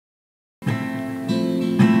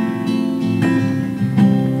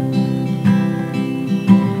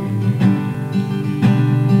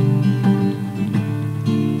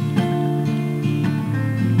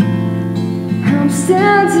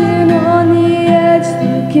standing on the edge,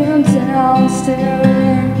 looking down,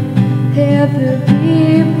 staring at the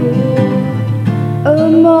people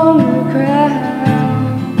among the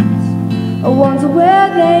crowds. I wonder where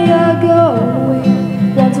they are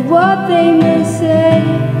going, wonder what they may say.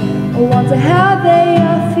 I wonder how they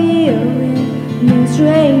are feeling in this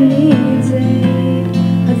rainy day.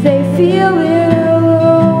 Are they feeling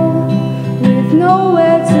alone with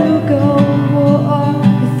nowhere to go? Or are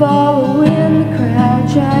they following the crowd,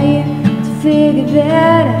 trying to figure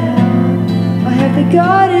that out? Or have they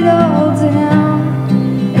got it all down?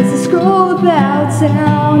 As they scroll about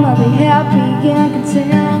town, are they happy and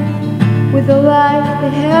content with the life they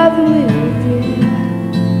haven't lived yet?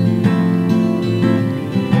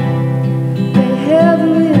 They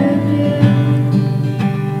haven't lived yet.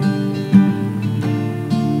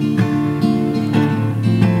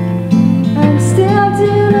 I'm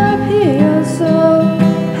standing up here so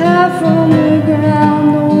high from the ground,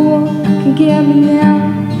 no one can get me now.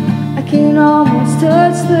 I can almost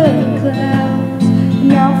touch the clouds, and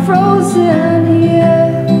now I'm frozen here,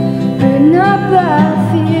 written up by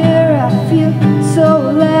fear. I feel so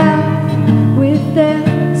alive with that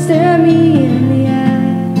stare me in the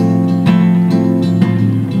eye,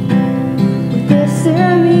 with that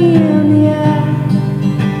stare me in the eye.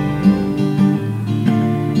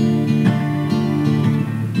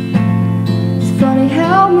 It's funny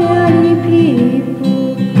how many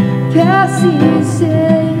people pass each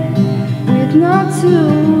day with not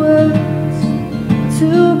two words to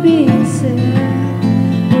be said.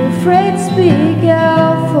 We're afraid to speak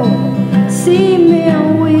out for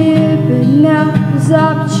seeming weird, but now those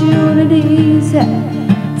opportunities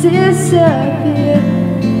have disappeared.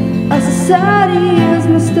 Our society is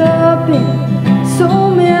messed up in so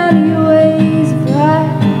many ways. If I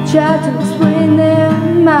try to explain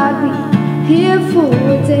them, I'd be here for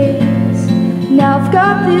days. Now I've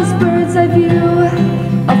got this bird's eye view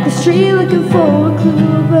of the street, looking for a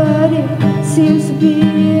clue, but it seems to be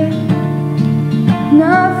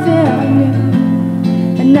nothing new.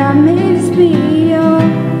 And I may just be young,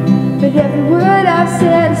 but every word I've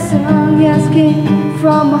said is sung. Yes, came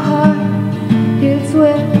from my heart. It's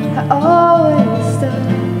where I always start.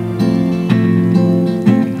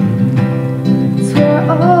 It's where I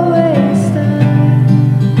always start.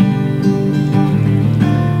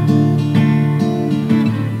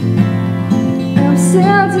 I'm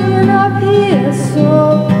standing up here so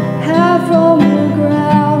high from the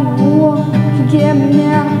ground, no one can get me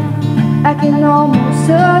now. I can almost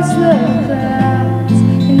touch the clouds,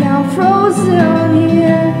 and now I'm frozen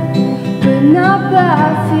here, but not by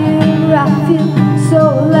fear. I feel so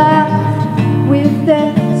alive with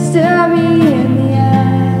that stare me in the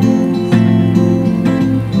eyes.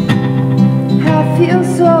 I feel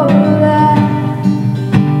so alive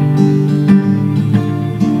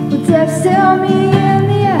with that stare me in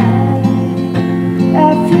the eyes. I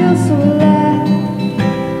feel so alive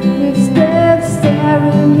with that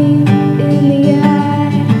staring me in the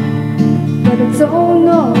eye, but I don't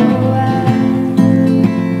know why.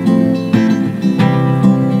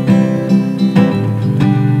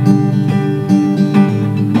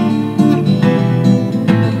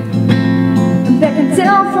 I'm backing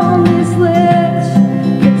down from this ledge,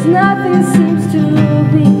 'cause nothing seems to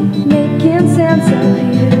be making sense up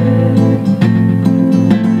here.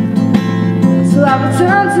 So I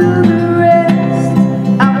return to